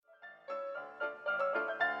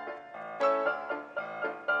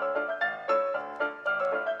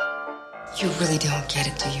You really don't get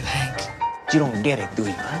it, do you, Hank? You don't get it, do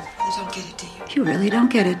you, huh? You don't get it, do you? You really don't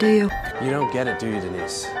get it, do you? You don't get it, do you,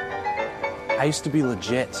 Denise? I used to be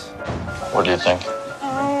legit. What do you think?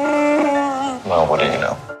 Well, what do you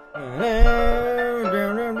know?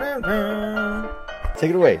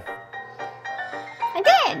 Take it away. I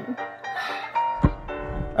did.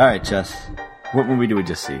 All right, Jess. What movie did we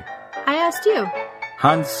just see? I asked you.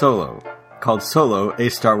 Han Solo, called Solo, a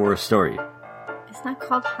Star Wars story. It's not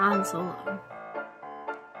called Han Solo.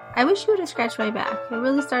 I wish you would have scratched my back. It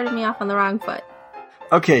really started me off on the wrong foot.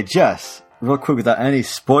 Okay, Jess, real quick without any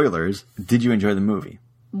spoilers, did you enjoy the movie?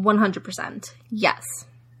 100%. Yes.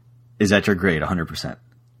 Is that your grade, 100%?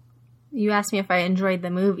 You asked me if I enjoyed the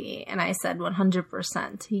movie, and I said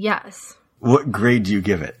 100%. Yes. What grade do you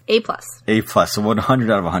give it? A+. A+, so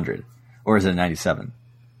 100 out of 100. Or is it a 97?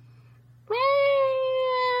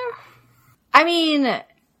 I mean,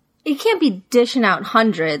 you can't be dishing out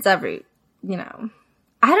hundreds every, I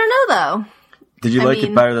don't know, though. Did you like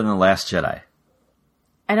it better than The Last Jedi?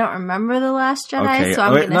 I don't remember The Last Jedi, Okay. so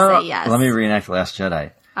I'm going to say yes. Let me reenact The Last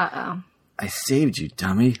Jedi. Uh-oh. I saved you,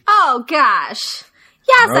 dummy. Oh, gosh.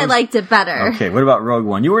 Yes, I liked it better. Okay, what about Rogue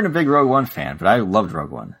One? You weren't a big Rogue One fan, but I loved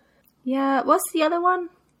Rogue One. Yeah, what's the other one?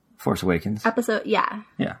 Force Awakens. Yeah.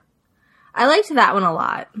 Yeah. I liked that one a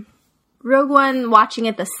lot. Rogue One, watching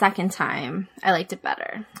it the second time, I liked it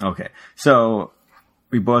better. Okay, so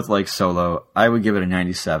we both like Solo. I would give it a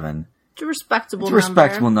 97. It's a respectable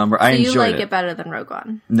number. So I enjoyed it. you like it better than Rogue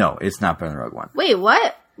One? No, it's not better than Rogue One. Wait,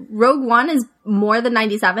 what? Rogue One is more than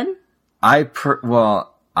 97? I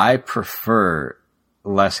prefer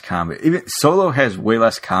less comedy. Even Solo has way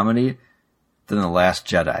less comedy than The Last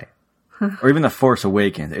Jedi. Or even The Force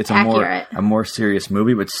Awakens. It's a more serious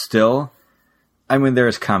movie, but still, I mean, there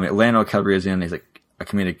is comedy. Lando Calrissian is like a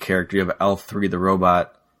comedic character. You have L3, the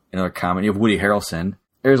robot, another comedy. You have Woody Harrelson.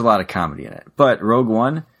 There's a lot of comedy in it. But Rogue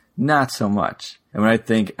One, not so much. And when I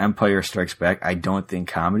think Empire Strikes Back, I don't think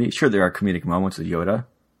comedy. Sure, there are comedic moments with Yoda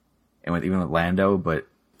and even with Lando, but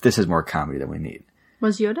this is more comedy than we need.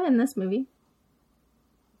 Was Yoda in this movie?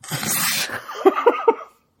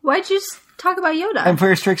 Why'd you talk about Yoda?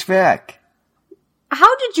 Empire Strikes Back.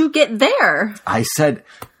 How did you get there? I said,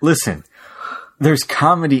 listen, there's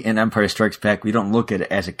comedy in Empire Strikes Back. We don't look at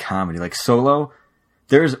it as a comedy. Like Solo,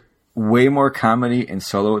 there's way more comedy in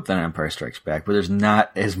Solo than Empire Strikes Back, but there's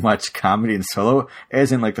not as much comedy in Solo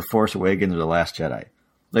as in like The Force Awakens or The Last Jedi.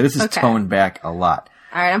 Like this is toned back a lot.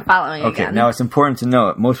 All right, I'm following again. Okay, now it's important to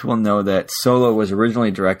note, most people know that Solo was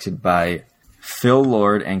originally directed by Phil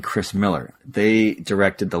Lord and Chris Miller. They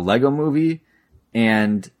directed the Lego Movie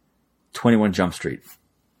and 21 Jump Street.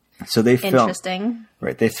 So they filmed, interesting.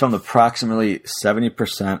 Right, they filmed approximately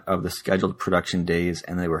 70% of the scheduled production days,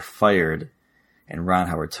 and they were fired, and Ron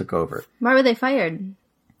Howard took over. Why were they fired?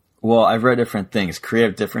 Well, I've read different things.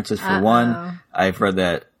 Creative differences for one. I've read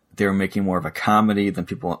that they were making more of a comedy than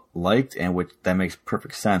people liked, and that makes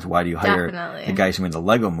perfect sense. Why do you hire the guys who made the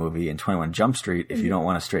Lego Movie and 21 Jump Street if you don't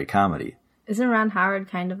want a straight comedy? Isn't Ron Howard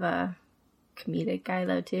kind of a comedic guy,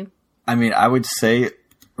 though, too? I mean, I would say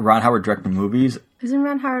Ron Howard directed movies. Isn't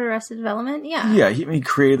Ron Howard Arrested Development? Yeah. Yeah, he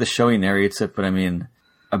created the show, he narrates it, but I mean,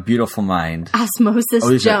 A Beautiful Mind.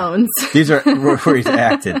 Osmosis Jones. These are where he's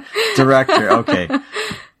acted. Director, okay.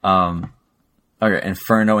 Okay,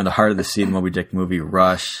 Inferno, In the Heart of the Sea, the Moby Dick movie,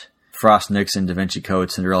 Rush, Frost Nixon, Da Vinci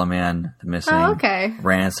Code, Cinderella Man, The Missing,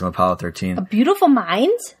 Ransom, Apollo 13. A Beautiful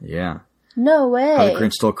Mind? Yeah. No way. How the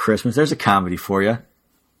Grinch Stole Christmas. There's a comedy for you.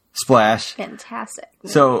 Splash. Fantastic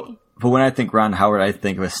movie. So, but when I think Ron Howard, I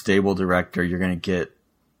think of a stable director. You're going to get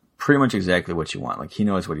pretty much exactly what you want. Like, he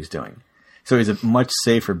knows what he's doing. So he's a much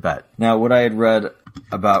safer bet. Now, what I had read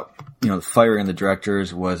about, the firing the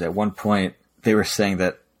directors was at one point they were saying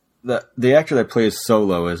that the actor that plays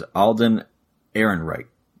Solo is Alden Ehrenreich,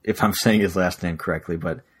 if I'm saying his last name correctly.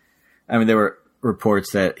 But, I mean, there were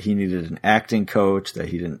reports that he needed an acting coach, that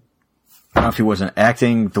he didn't, I don't know if he wasn't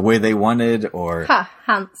acting the way they wanted or...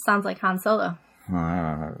 Sounds like Han Solo.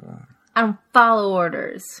 I don't follow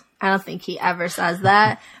orders. I don't think he ever says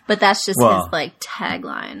that, but that's just his,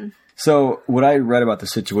 tagline. So what I read about the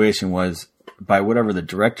situation was, by whatever the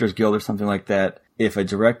Directors Guild or something like that, if a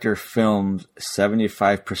director films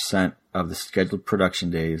 75% of the scheduled production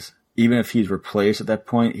days, even if he's replaced at that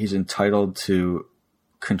point, he's entitled to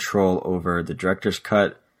control over the director's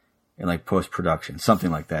cut and post-production,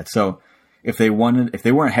 something like that. So if they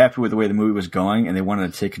weren't happy with the way the movie was going and they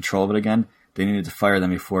wanted to take control of it again, they needed to fire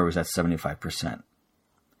them before it was at 75%.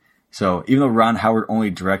 So even though Ron Howard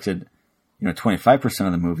only directed, 25%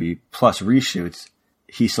 of the movie plus reshoots,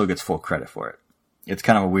 he still gets full credit for it. It's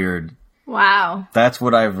kind of a weird Wow. That's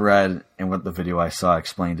what I've read and what the video I saw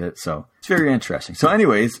explained it. So it's very interesting. So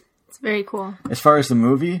anyways. It's very cool. As far as the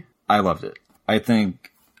movie, I loved it. I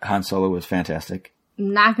think Han Solo was fantastic.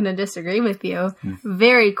 Not going to disagree with you.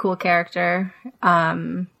 Very cool character.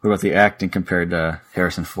 What about the acting compared to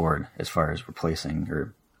Harrison Ford as far as replacing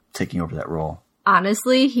or taking over that role?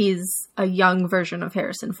 Honestly, he's a young version of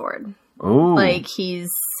Harrison Ford. Oh. Like, he's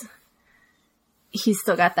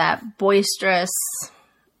still got that boisterous,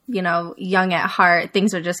 young at heart.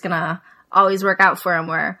 Things are just going to always work out for him,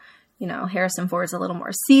 where, Harrison Ford's a little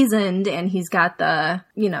more seasoned, and he's got the,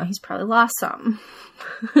 he's probably lost some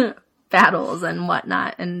battles and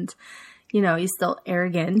whatnot. And, he's still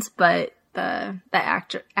arrogant, but the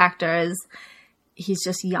actor is, he's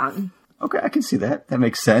just young. Okay, I can see that. That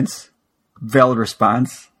makes sense. Valid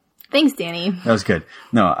response. Thanks, Danny. That was good.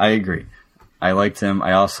 No, I agree. I liked him.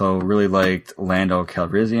 I also really liked Lando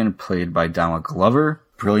Calrissian, played by Donald Glover.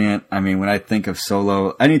 Brilliant. I mean, when I think of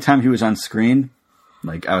Solo, anytime he was on screen,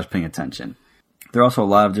 I was paying attention. There are also a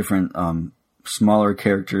lot of different smaller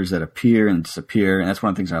characters that appear and disappear, and that's one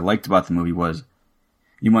of the things I liked about the movie was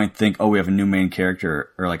you might think, oh, we have a new main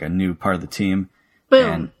character or a new part of the team.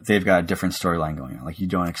 Boom. And they've got a different storyline going on. You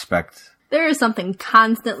don't expect... There is something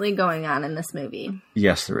constantly going on in this movie.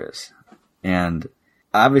 Yes, there is. And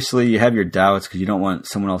obviously you have your doubts because you don't want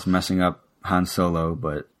someone else messing up Han Solo,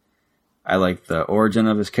 but I like the origin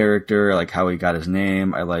of his character. I like how he got his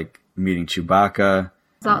name. I like meeting Chewbacca.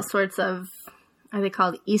 There's all sorts of, are they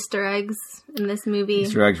called Easter eggs in this movie?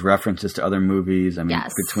 Easter eggs, references to other movies. I mean,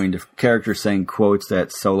 yes. Between different characters saying quotes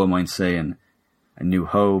that Solo might say in A New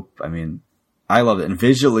Hope. I mean, I love it. And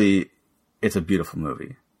visually, it's a beautiful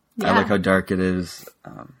movie. Yeah. I like how dark it is.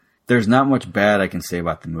 There's not much bad I can say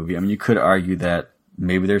about the movie. I mean, you could argue that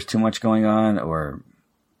maybe there's too much going on, or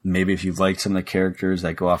maybe if you liked some of the characters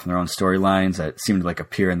that go off in their own storylines that seem to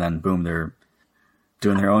appear and then boom, they're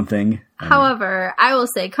doing their own thing. However, I will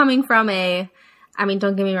say, coming from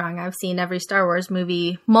don't get me wrong, I've seen every Star Wars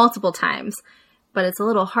movie multiple times, but it's a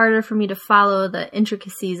little harder for me to follow the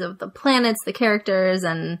intricacies of the planets, the characters,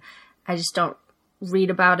 and I just don't read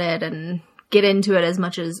about it and get into it as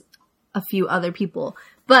much as a few other people.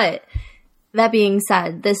 But that being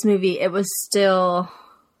said, this movie, it was still,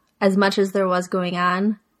 as much as there was going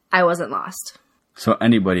on, I wasn't lost. So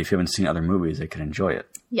anybody, if you haven't seen other movies, they could enjoy it.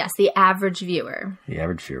 Yes, the average viewer. The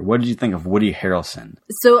average viewer. What did you think of Woody Harrelson?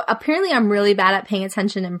 So apparently I'm really bad at paying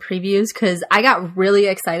attention in previews because I got really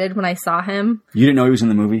excited when I saw him. You didn't know he was in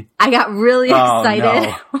the movie? I got really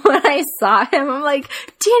excited when I saw him. I'm like,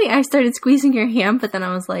 Danny, I started squeezing your hand, but then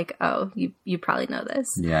I was like, oh, you probably know this.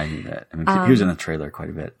 Yeah, I knew that. I mean, he was in the trailer quite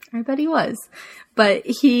a bit. I bet he was. But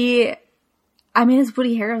it's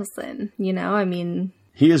Woody Harrelson,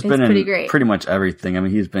 he has been in great. Pretty much everything. I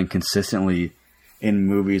mean, he's been consistently in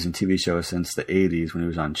movies and TV shows since the 80s when he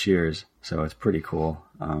was on Cheers. So it's pretty cool.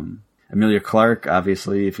 Emilia Clarke,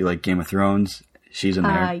 obviously, if you like Game of Thrones, she's in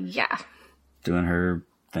there. Yeah. Doing her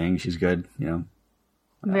thing. She's good,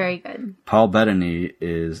 Very good. Paul Bettany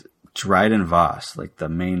is Dryden Voss, the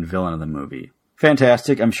main villain of the movie.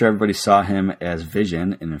 Fantastic. I'm sure everybody saw him as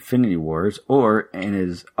Vision in Infinity Wars or in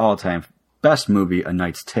his all-time best movie, A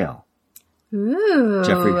Knight's Tale. Ooh.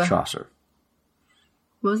 Geoffrey Chaucer.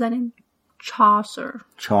 What was that name? Chaucer.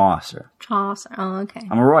 Oh, okay.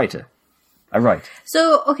 I'm a writer. I write.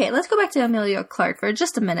 So, okay, let's go back to Emilia Clarke for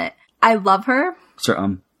just a minute. I love her.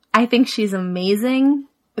 Sure. I think she's amazing.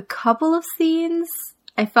 A couple of scenes,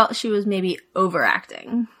 I felt she was maybe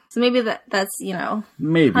overacting. So maybe that's,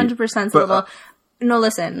 maybe 100% a little. No,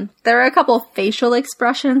 listen, there are a couple facial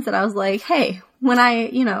expressions that I was like, hey, when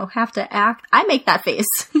I, have to act, I make that face.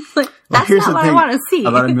 That's not what I want to see.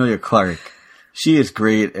 About Emilia Clarke. She is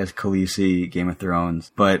great as Khaleesi, Game of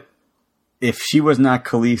Thrones, but if she was not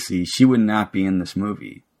Khaleesi, she would not be in this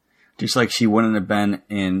movie. Just like she wouldn't have been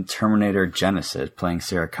in Terminator Genesis playing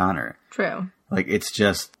Sarah Connor. True. It's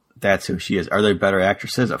just, that's who she is. Are there better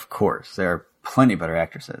actresses? Of course. There are plenty better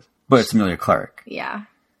actresses. But it's Emilia Clarke. Yeah.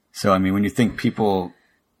 So, when you think people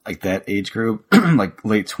that age group,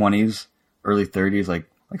 late 20s, early 30s, like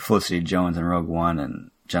Felicity Jones in Rogue One and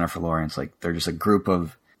Jennifer Lawrence, they're just a group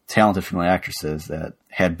of talented female actresses that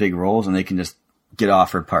had big roles and they can just get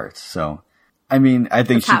offered parts. So, I think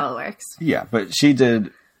that's how it works. Yeah, but she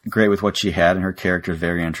did great with what she had and her character is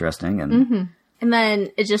very interesting. And And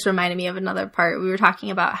then it just reminded me of another part. We were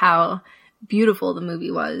talking about how beautiful the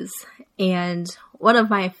movie was. And one of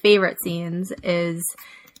my favorite scenes is,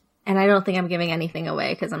 and I don't think I'm giving anything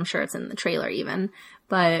away because I'm sure it's in the trailer even,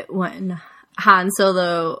 but when Han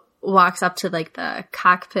Solo walks up to like the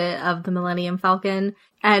cockpit of the Millennium Falcon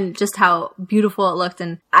and just how beautiful it looked.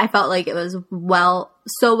 And I felt like it was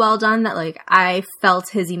so well done that like I felt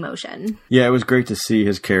his emotion. Yeah, it was great to see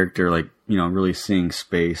his character, like, you know, really seeing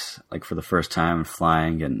space like for the first time and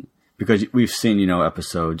flying. And because we've seen, you know,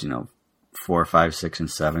 episodes, you know, 4, 5, 6, and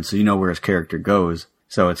 7. So you know where his character goes.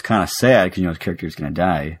 So it's kind of sad because you know his character is going to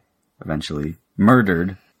die eventually,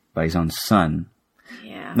 murdered by his own son.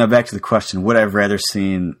 Yeah. Now back to the question, would I have rather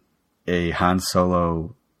seen a Han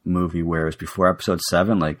Solo movie where it was before episode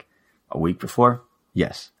 7, like a week before?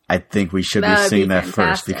 Yes. I think we should be seeing that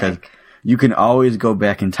first, because you can always go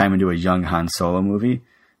back in time and do a young Han Solo movie,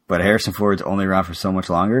 but Harrison Ford's only around for so much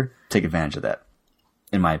longer. Take advantage of that,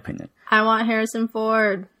 in my opinion. I want Harrison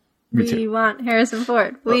Ford. We want Harrison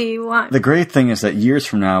Ford. The great thing is that years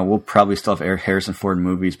from now, we'll probably still have Harrison Ford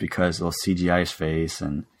movies because they'll CGI his face.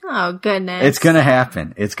 And oh, goodness. It's going to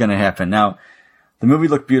happen. It's going to happen. Now, the movie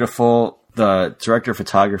looked beautiful. The director of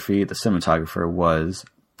photography, the cinematographer, was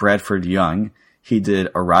Bradford Young. He did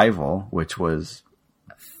Arrival, which was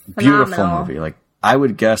a beautiful movie. Like, I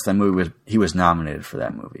would guess that movie he was nominated for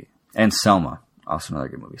that movie. And Selma, also another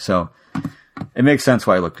good movie. So, it makes sense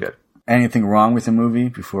why it looked good. Anything wrong with the movie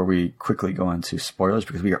before we quickly go into spoilers,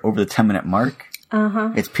 because we are over the 10-minute mark?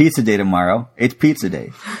 Uh-huh. It's pizza day tomorrow. It's pizza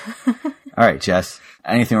day. All right, Jess.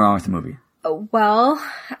 Anything wrong with the movie? Well,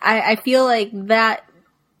 I feel like that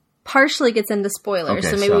partially gets into spoilers.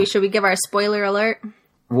 Okay, so maybe should we give our spoiler alert?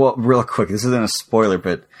 Well, real quick, this isn't a spoiler,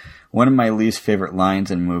 but one of my least favorite lines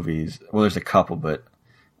in movies, well, there's a couple, but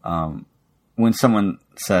when someone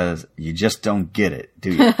says, "You just don't get it,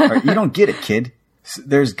 do you?" Or, "You don't get it, kid."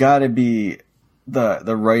 There's got to be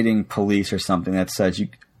the writing police or something that says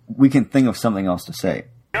we can think of something else to say.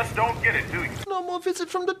 Just don't get it, do you? No more visit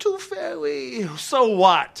from the Tooth Fairy. So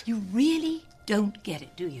what? You really don't get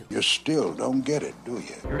it, do you? You still don't get it, do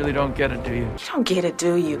you? You really don't get it, do you? You don't get it,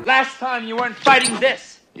 do you? Last time you weren't fighting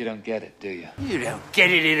this. You don't get it, do you? You don't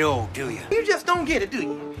get it at all, do you? You just don't get it, do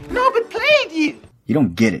you? Nobody played you. You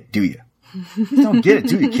don't get it, do you? You don't get it,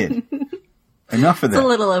 do you, kid? Enough of that. It's a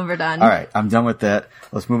little overdone. All right, I'm done with that.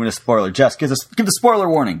 Let's move into spoiler. Jess, give the spoiler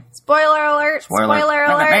warning. Spoiler alert. Spoiler alert.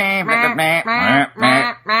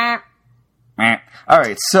 All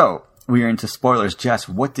right, so we are into spoilers. Jess,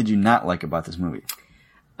 what did you not like about this movie?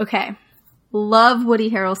 Okay. Love Woody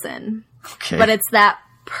Harrelson. Okay. But it's that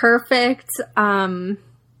perfect,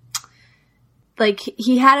 like,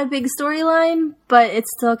 he had a big storyline, but it's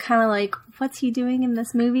still kind of like, what's he doing in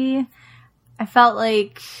this movie? I felt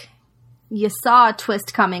like you saw a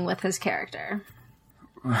twist coming with his character.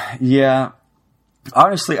 Yeah.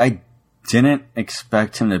 Honestly, I didn't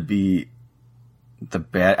expect him to be the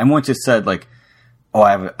bad. I once just said, like, oh,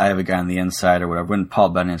 I have a guy on the inside or whatever. When Paul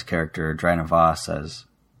Bettany's character, Diana Voss, says,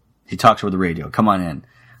 he talks over the radio, "Come on in."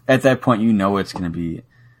 At that point, you know it's going to be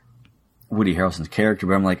Woody Harrelson's character,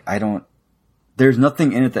 but I'm like, there's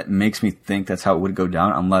nothing in it that makes me think that's how it would go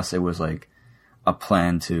down unless it was like a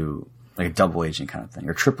plan to, like a double agent kind of thing,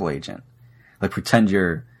 or triple agent. Like, pretend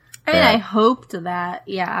you're... I hoped that,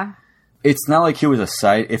 yeah. It's not like he was a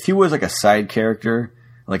side... If he was like a side character,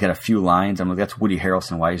 like had a few lines, I'm like, that's Woody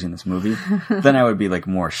Harrelson, why he's in this movie? Then I would be like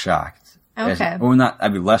more shocked. Okay.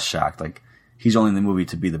 I'd be less shocked. Like, he's only in the movie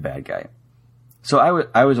to be the bad guy. So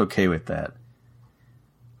I was okay with that.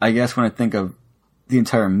 I guess when I think of the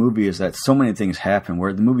entire movie is that so many things happen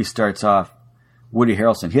where the movie starts off, Woody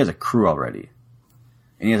Harrelson, he has a crew already.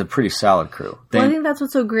 And he has a pretty solid crew. Well, I think that's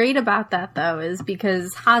what's so great about that, though, is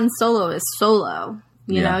because Han Solo is solo.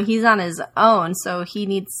 You know, he's on his own, so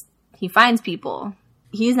he finds people.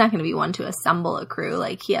 He's not going to be one to assemble a crew.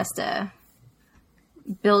 Like, he has to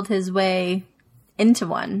build his way into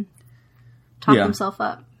one. Talk himself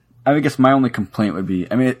up. I guess my only complaint would be,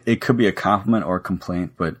 I mean, it could be a compliment or a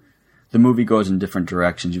complaint, but the movie goes in different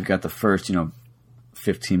directions. You've got the first,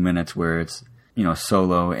 15 minutes where it's,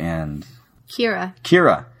 Solo and...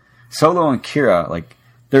 Kira. Solo and Kira, like,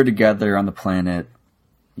 they're together on the planet.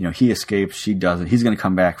 He escapes, she doesn't. He's going to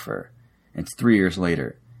come back for her. And it's 3 years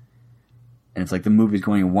later. And it's like the movie's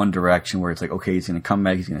going in one direction where it's like, okay, he's going to come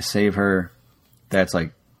back, he's going to save her. That's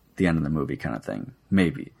like the end of the movie kind of thing.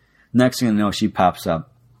 Maybe. Next thing you know, she pops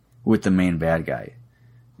up with the main bad guy.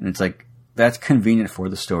 And it's like, that's convenient for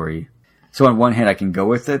the story. So on one hand, I can go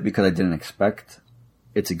with it because I didn't expect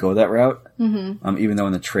it to go that route. Mm-hmm. Even though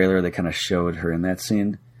in the trailer they kind of showed her in that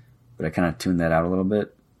scene. But I kind of tuned that out a little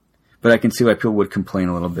bit. But I can see why people would complain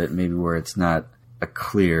a little bit, maybe where it's not a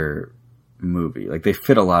clear movie. Like, they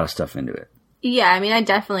fit a lot of stuff into it. Yeah, I mean, I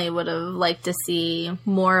definitely would have liked to see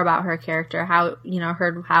more about her character,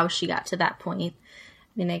 heard how she got to that point.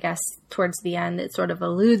 I mean, I guess towards the end it sort of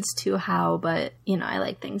alludes to how, but, you know, I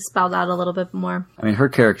like things spelled out a little bit more. I mean, her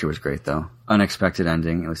character was great, though. Unexpected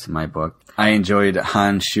ending, at least in my book. I enjoyed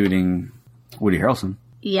Han shooting Woody Harrelson.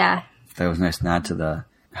 Yeah. That was a nice nod to the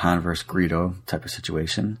Han versus Greedo type of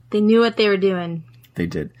situation. They knew what they were doing. They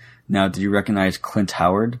did. Now, did you recognize Clint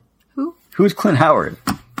Howard? Who? Who's Clint Howard?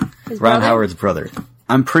 Ron Howard's brother.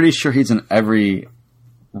 I'm pretty sure he's in every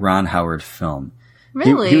Ron Howard film.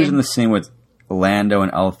 Really? He was in the scene with Lando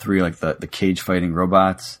and L3, like the cage fighting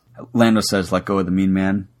robots. Lando says, "Let go of the mean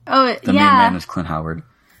man." Oh, the mean man is Clint Howard.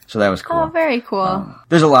 So that was cool. Oh, very cool.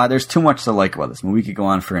 There's a lot. There's too much to like about this movie. We could go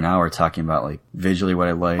on for an hour talking about like visually what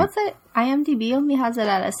I like. What's it? IMDb only has it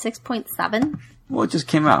at a 6.7. Well, it just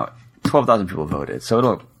came out. 12,000 people voted, so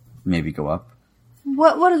it'll maybe go up.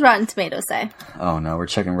 What does Rotten Tomatoes say? Oh no, we're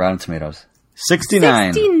checking Rotten Tomatoes.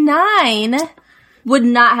 69. 69? Would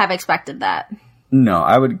not have expected that. No,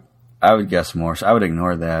 I would guess more. So I would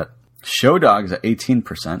ignore that. Show Dogs at 18%.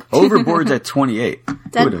 Overboard's at 28.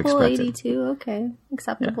 Deadpool 82. Okay,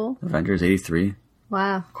 acceptable. Yeah. Avengers 83.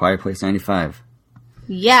 Wow. Quiet Place 95.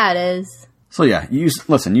 Yeah, it is. So yeah,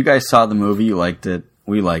 listen. You guys saw the movie. You liked it.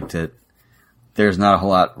 We liked it. There's not a whole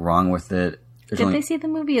lot wrong with it. Did they see the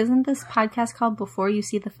movie? Isn't this podcast called Before You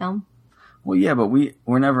See the Film? Well, yeah, but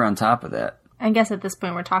we're never on top of that. I guess at this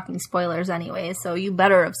point we're talking spoilers anyway, so you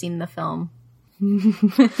better have seen the film.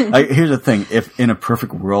 Here's the thing. If in a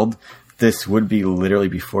perfect world, this would be literally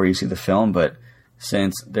before you see the film, but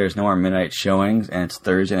since there's no more midnight showings and it's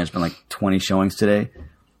Thursday and there's been like 20 showings today,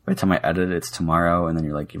 by the time I edit it, it's tomorrow, and then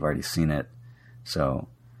you're like, you've already seen it. So,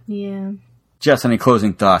 yeah. Jess, any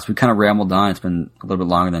closing thoughts? We kind of rambled on. It's been a little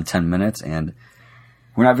bit longer than 10 minutes, and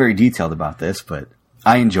we're not very detailed about this, but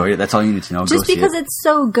I enjoyed it. That's all you need to know. Just because it's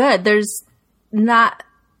so good. There's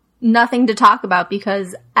nothing to talk about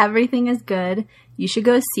because everything is good. You should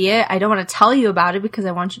go see it. I don't want to tell you about it because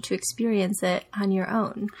I want you to experience it on your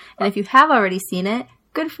own. And if you have already seen it,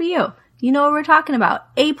 good for you. You know what we're talking about.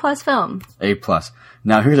 A+ film. A+.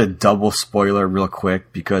 Now, here's a double spoiler real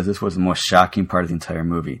quick because this was the most shocking part of the entire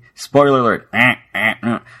movie. Spoiler alert.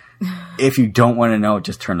 If you don't want to know,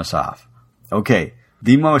 just turn this off. Okay.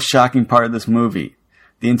 The most shocking part of this movie.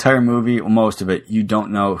 The entire movie, most of it, you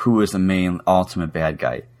don't know who is the main ultimate bad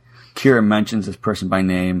guy. Kira mentions this person by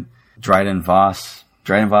name. Dryden Voss?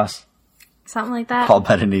 Something like that. Paul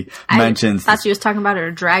Bettany mentions... I thought she was talking about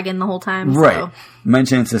her dragon the whole time. Right. So.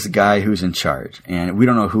 Mentions this guy who's in charge. And we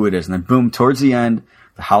don't know who it is. And then boom, towards the end,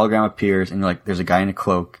 the hologram appears. And you're like, there's a guy in a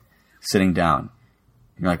cloak sitting down.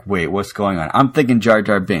 And you're like, wait, what's going on? I'm thinking Jar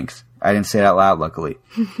Jar Binks. I didn't say it out loud, luckily.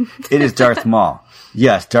 It is Darth Maul.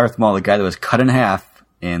 Yes, Darth Maul, the guy that was cut in half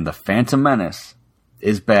in The Phantom Menace,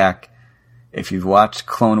 is back. If you've watched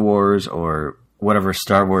Clone Wars or whatever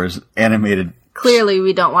Star Wars animated... Clearly,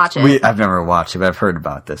 we don't watch it. I've never watched it, but I've heard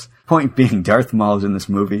about this. Point being, Darth Maul is in this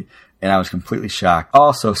movie, and I was completely shocked.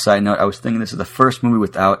 Also, side note, I was thinking this is the first movie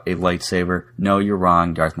without a lightsaber. No, you're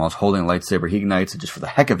wrong. Darth Maul's holding a lightsaber. He ignites it just for the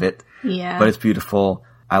heck of it. Yeah. But it's beautiful.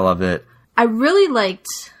 I love it. I really liked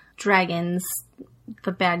Dragon's,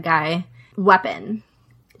 the bad guy, weapon.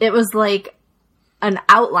 It was like an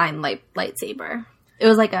outline lightsaber. It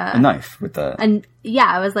was like a knife with the...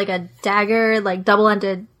 Yeah, it was like a dagger, like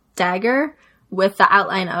double-ended dagger with the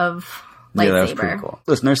outline of lightsaber. Yeah, that was pretty cool.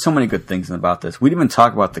 Listen, there's so many good things about this. We didn't even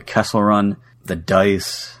talk about the Kessel Run, the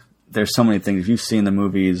dice. There's so many things. If you've seen the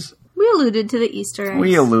movies... We alluded to the Easter eggs.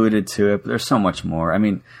 We alluded to it, but there's so much more. I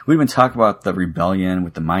mean, we didn't even talk about the rebellion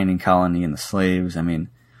with the mining colony and the slaves. I mean,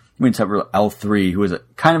 we didn't talk about L3, who was a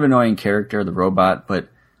kind of annoying character, the robot, but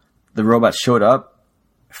the robot showed up,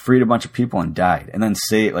 freed a bunch of people, and died. And then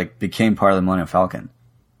became part of the Millennium Falcon.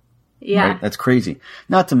 Yeah. Right? That's crazy.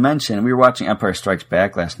 Not to mention, we were watching Empire Strikes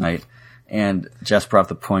Back last night, and Jess brought up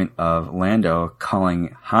the point of Lando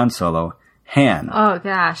calling Han Solo Han. Oh,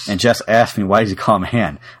 gosh. And Jess asked me, why does he call him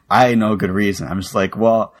Han? I had no good reason. I'm just like,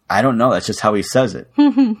 well, I don't know. That's just how he says it.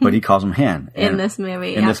 But he calls him Han. In this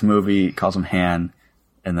movie, In this movie, he calls him Han,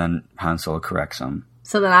 and then Han Solo corrects him.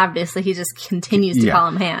 So then obviously he just continues to call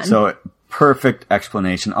him Han. So, perfect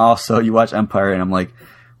explanation. Also, you watch Empire, and I'm like,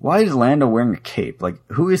 why is Lando wearing a cape? Like,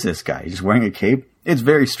 who is this guy? He's just wearing a cape? It's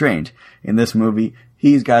very strange. In this movie,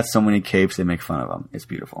 he's got so many capes, they make fun of him. It's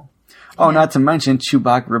beautiful. Oh, yeah. Not to mention,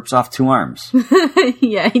 Chewbacca rips off 2 arms.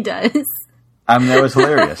 Yeah, he does. I mean, that was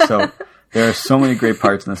hilarious. So, there are so many great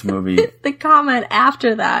parts in this movie. The comment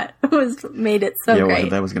after that made it so great. Yeah,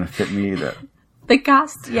 that was going to fit me. The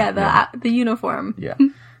costume, the uniform. Yeah.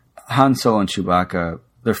 Han Solo and Chewbacca,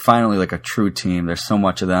 they're finally like a true team. There's so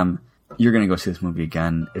much of them. You're going to go see this movie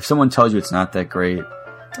again. If someone tells you it's not that great,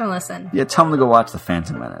 Don't listen. Yeah, tell them to go watch The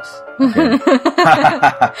Phantom Menace. Okay.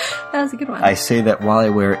 That was a good one. I say that while I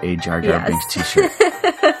wear a Jar Jar Binks t-shirt,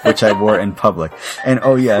 which I wore in public. And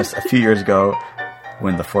oh yes, a few years ago,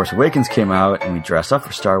 when The Force Awakens came out and we dressed up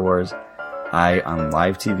for Star Wars, I, on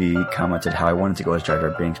live TV, commented how I wanted to go as Jar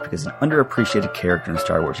Jar Binks because it's an underappreciated character in the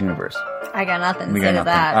Star Wars universe. I got nothing to say to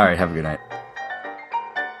that. All right, have a good night.